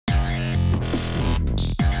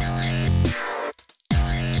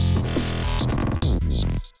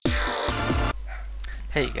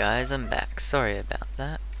Hey guys, I'm back. Sorry about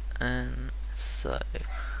that. So,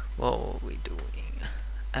 what were we doing?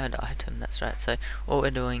 Add item, that's right. So, what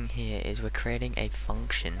we're doing here is we're creating a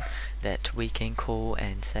function that we can call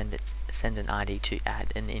and send an ID to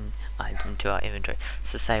add an item to our inventory.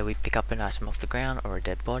 So, say we pick up an item off the ground or a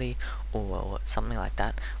dead body or something like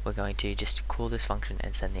that. We're going to just call this function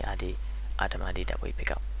and send the item ID that we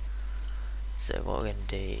pick up. So what we're going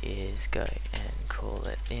to do is go and call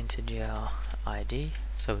it integer ID.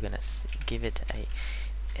 So we're going to give it a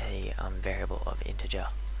variable of integer,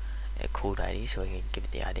 called ID, so we can give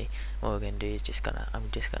it the ID. What we're going to do is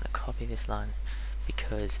I'm just gonna copy this line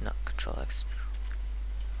because not Control X.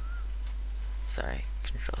 Sorry,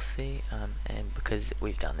 Control C, and because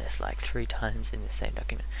we've done this like 3 times in the same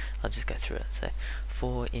document, I'll just go through it. So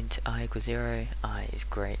for int I equals 0, I is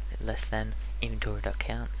less than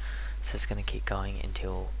inventory.count. So it's going to keep going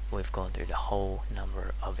until we've gone through the whole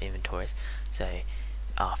number of inventories. So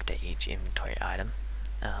after each inventory item,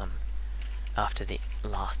 after the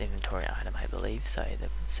last inventory item, I believe. So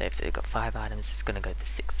if they've got 5 items, it's going to go to the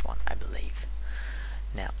 6th one, I believe.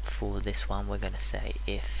 Now for this one, we're going to say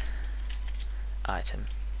if item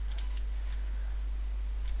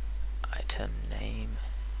name,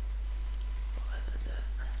 what is it?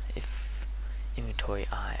 If inventory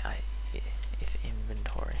if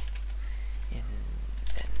inventory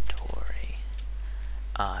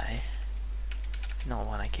I, not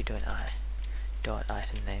one, I keep doing I, dot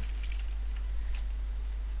item name,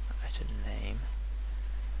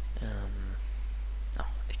 oh, I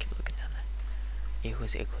keep looking down there,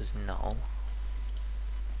 equals null,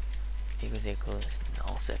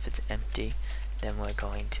 so if it's empty, then we're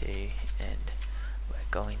going to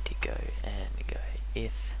go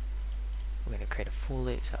if, we're going to create a for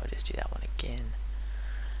loop, so I'll just do that one again,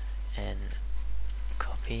 and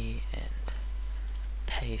copy and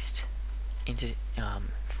paste into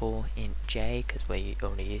for int j, because we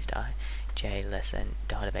already used I, j less than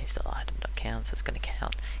database.item.count, so it's going to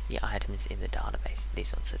count the items in the database,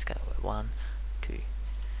 these ones, so it's going to go 1, 2,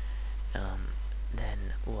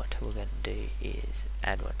 then what we're going to do is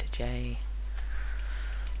add one to j,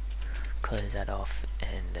 close that off,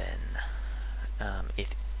 and then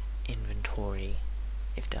if inventory,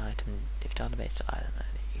 if database.item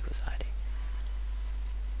equals id,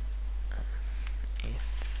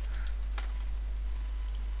 if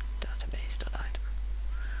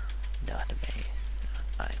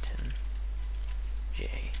database.item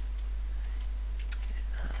j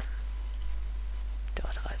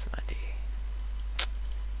dot item id.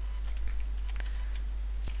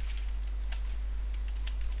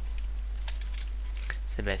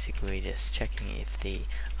 So basically we're just checking if the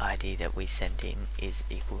ID that we sent in is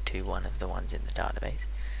equal to one of the ones in the database,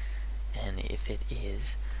 and if it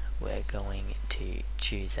is, we're going to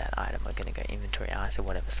choose that item. We're going to go inventory I, so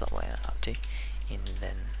whatever slot we're up to,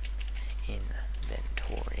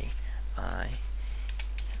 inventory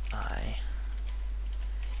I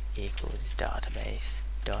equals database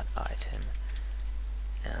dot item,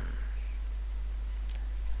 and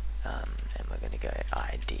we're going to go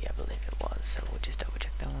ID, I believe it was, so we'll just double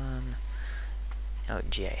check that one. Oh,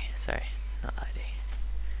 J, sorry, not ID,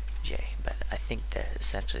 J, but I think they're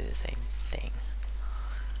essentially the same thing.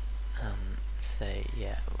 So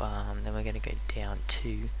yeah, then we're going to go down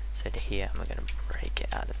to, so to here, and we're going to break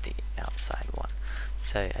it out of the outside one.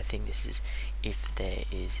 So I think this is if there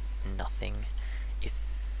is nothing, if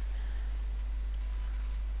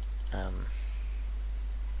no,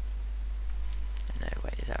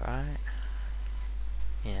 wait, is that right?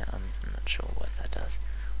 Yeah, I'm not sure what that does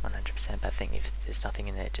 100%, but I think if there's nothing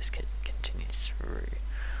in there, it just continues through.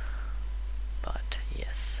 But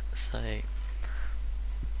yes, so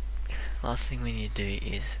last thing we need to do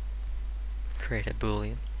is create a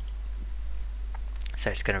boolean.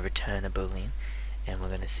 So it's going to return a boolean, and we're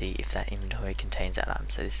going to see if that inventory contains that item.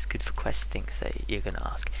 So this is good for quest things. So you're going to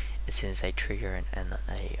ask, as soon as they trigger an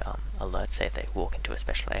alert, say if they walk into a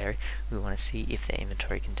special area, we want to see if their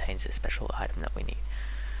inventory contains a special item that we need.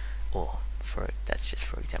 Or that's just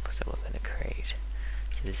for example. So we're going to create.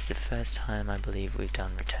 So this is the first time I believe we've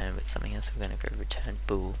done return with something else. We're going to go return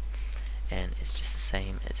bool, and it's just the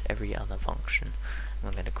same as every other function.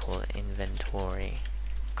 We're going to call it inventory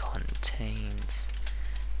contains,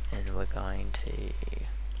 and we're going to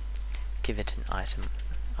give it an item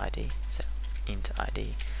ID, so int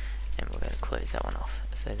ID, and we're going to close that one off.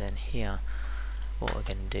 So then here, what we're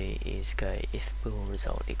going to do is go if bool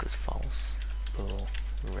result equals false, bool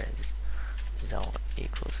result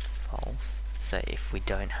equals false. So if we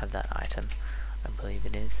don't have that item, I believe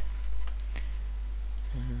it is,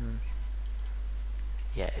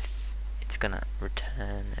 yeah, if it's gonna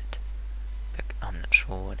return it I'm not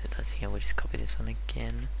sure what it does here. We'll just copy this one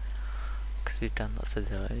again, because we've done lots of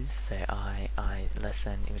those. So I less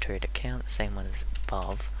than inventory.count, same one as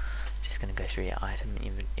above. Just going to go through your item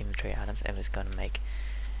inventory items, and we're going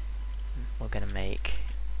to make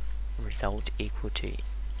result equal to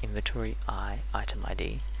inventory item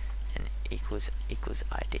ID and equals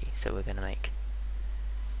ID. So we're going to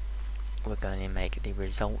make the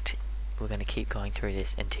result. We're going to keep going through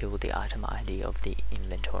this until the item ID of the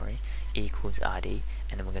inventory equals ID,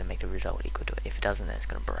 and then we're going to make the result equal to it. If it doesn't, then it's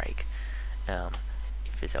going to break.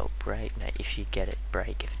 If result break, no, if you get it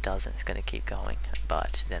break. If it doesn't, it's going to keep going.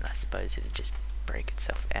 But then I suppose it'll just break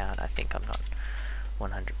itself out. I think, I'm not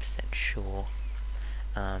 100% sure.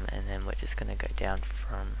 And then we're just going to go down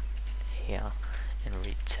from here and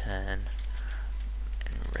return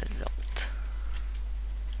and result.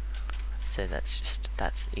 So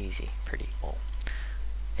that's easy, pretty well.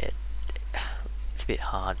 It's a bit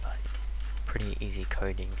hard, but pretty easy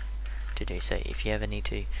coding to do. So if you ever need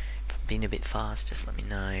to, if I'm being a bit fast, just let me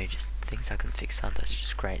know. Just things I can fix up, that's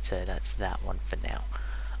just great. So that's that one for now.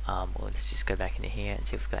 Well, let's just go back into here and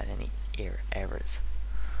see if we've got any errors.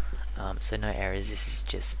 So no errors. This is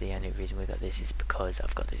just the only reason we got this is because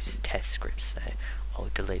I've got these test scripts. So I'll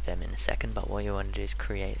delete them in a second. But what you want to do is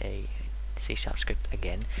create a C# script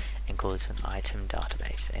again and call this an item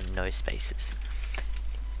database, and no spaces,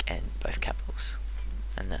 and both capitals.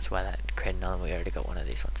 And that's why that created another one. We already got one of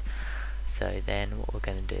these ones. So then what we're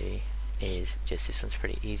going to do is just, this one's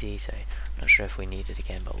pretty easy, so I'm not sure if we need it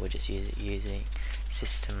again, but we'll just use it using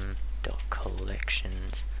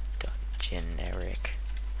system.collections.generic,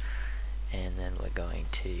 and then we're going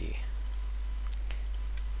to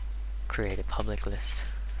create a public list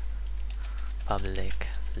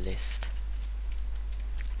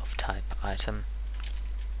of type item,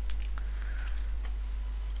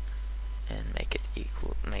 and make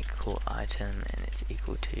call item, and it's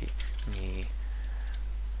equal to new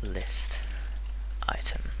list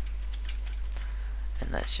item.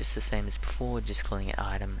 And that's just the same as before, just calling it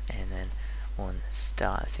item, and then on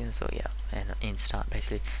start, I think that's all, yeah, and in start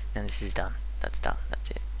basically. Now this is done, that's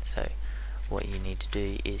it. So what you need to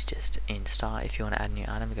do is just in start, if you want to add a new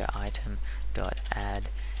item, go item.add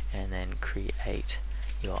and then create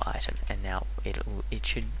your item, and now it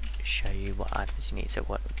should show you what items you need. So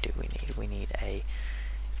what do we need? We need a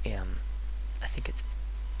I think it's,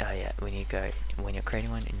 oh yeah, we need to go, when you're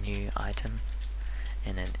creating one, a new item,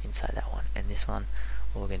 and then inside that one, and this one,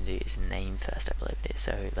 what we're going to do is name first, I believe it is.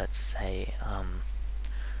 So let's say I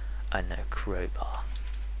don't know, crowbar.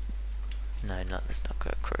 No, let's not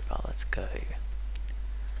go crowbar, let's go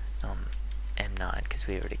M9, because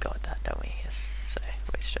we already got that, don't we? Yes.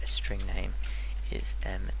 So string name is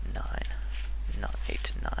M9, not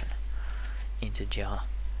 8 9. Integer.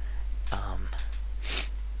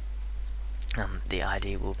 The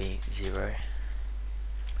ID will be 0,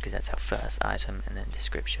 because that's our first item, and then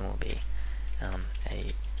description will be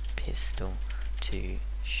a pistol to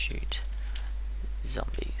shoot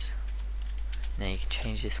zombies. Now you can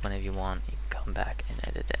change this whenever you want. You can come back and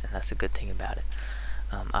edit it, and that's a good thing about it.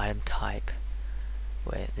 Item type,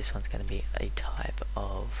 where this one's going to be a type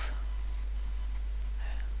of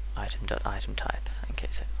item.item type. Okay,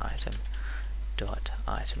 so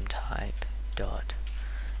item.item type dot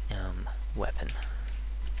weapon.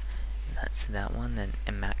 And that's that one.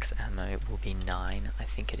 And max ammo will be 9, I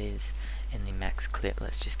think it is. And the max clip,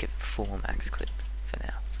 let's just give it 4 max clip for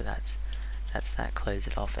now. So that's that. Close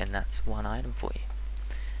it off, and that's one item for you.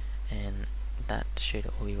 And that should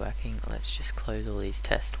all be working. Let's just close all these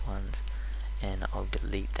test ones, and I'll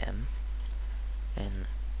delete them. And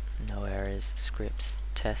no errors, scripts,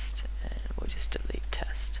 test, and we'll just delete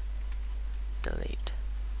test. Delete.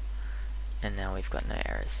 And now we've got no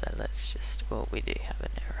errors, so let's just, well, we do have an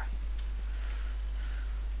error.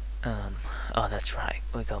 Oh, that's right,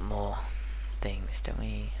 we got more things, don't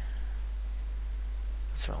we?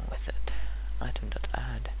 What's wrong with it?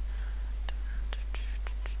 Item.add.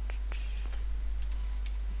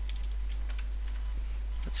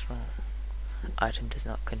 What's wrong? Item does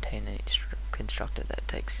not contain any constructor that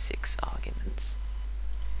takes 6 arguments.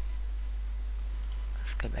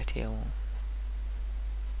 Let's go back to your.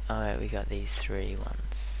 Alright, we got these 3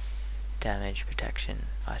 ones. Damage, protection,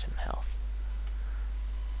 item health.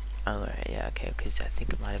 Alright, yeah, okay, because I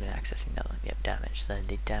think it might have been accessing that one. Yep, damage. So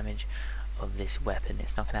the damage of this weapon,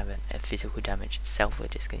 it's not going to have a physical damage itself, we're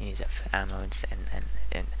just going to use it for ammo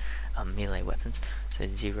and melee weapons.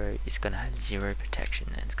 So 0 is going to have 0 protection,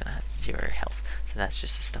 and it's going to have 0 health. So that's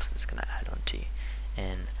just the stuff that's going to add on to you,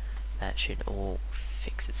 and that should all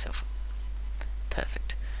fix itself.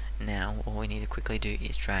 Perfect. Now all we need to quickly do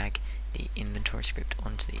is drag the inventory script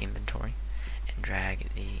onto the inventory, and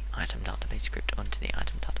drag the item database script onto the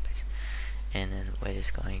item database. And then we're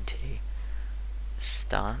just going to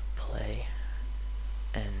start play,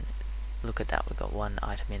 and look at that, we've got one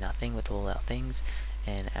item in our thing with all our things,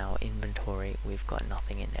 and our inventory, we've got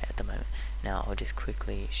nothing in there at the moment. Now I'll just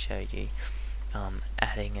quickly show you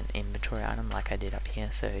adding an inventory item like I did up here.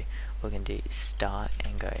 So we're going to do start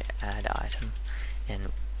and go add item,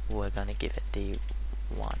 and we're going to give it the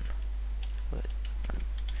 1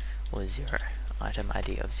 or 0, item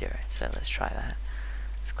ID of 0. So let's try that.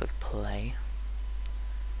 Let's click play,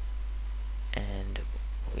 and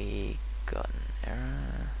we got an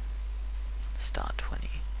error. Start 20.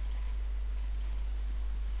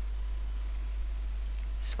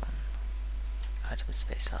 This one. Item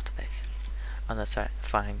space database. Oh no, sorry,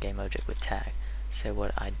 find game object with tag. So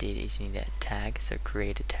what I did is you need a tag, so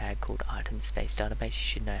create a tag called item space database. You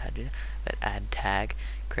should know how to do that. But add tag,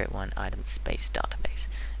 create one item space database.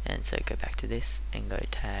 And so go back to this and go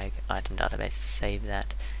tag item database, save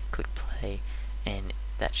that, click play, and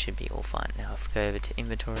that should be all fine. Now if we go over to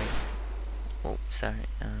inventory, oh sorry,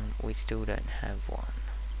 we still don't have one.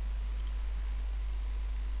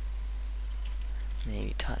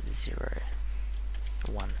 Maybe type 0,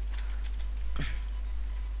 1.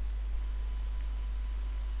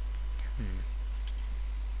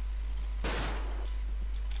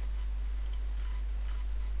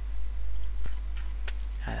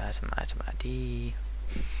 Add item ID.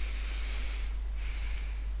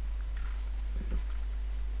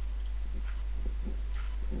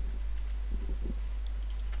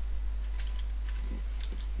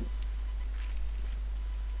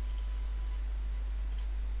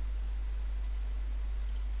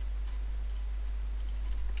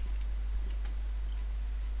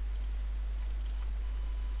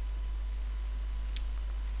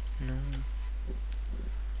 No.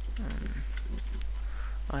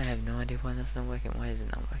 I have no idea why that's not working. Why is it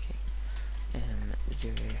not working?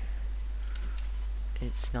 0.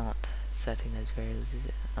 It's not setting those variables, is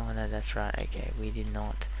it? Oh no, that's right. Okay, we did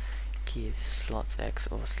not give slots X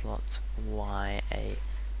or slots Y a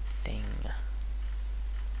thing,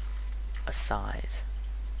 a size.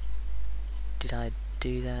 Did I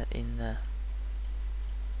do that in the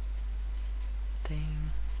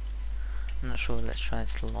thing? I'm not sure. Let's try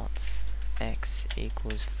slots X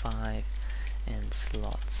equals 5 and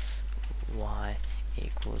slots Y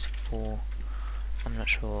equals 4. I'm not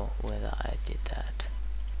sure whether I did that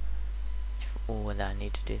or whether I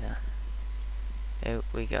need to do that. Oh,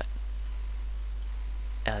 we got,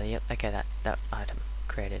 yep, okay, that item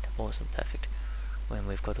created. Awesome, perfect. When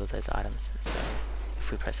we've got all those items, so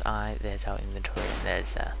if we press I, there's our inventory, and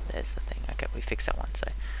there's the thing. Okay, we fixed that one,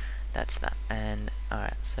 so that's that. And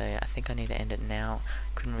alright, so I think I need to end it now.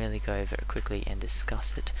 Couldn't really go over it quickly and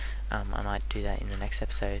discuss it. I might do that in the next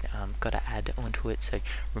episode. Got to add onto it, so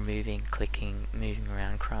removing, clicking, moving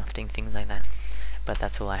around, crafting, things like that. But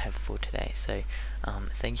that's all I have for today. So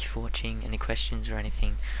thank you for watching. Any questions or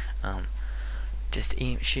anything, just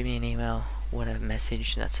shoot me an email, whatever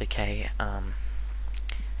message, that's okay.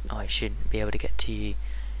 I should be able to get to you.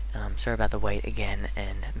 Sorry about the wait again,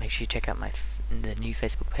 and make sure you check out the new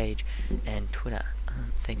Facebook page and Twitter.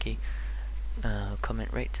 Thank you.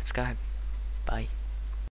 Comment, rate, subscribe. Bye.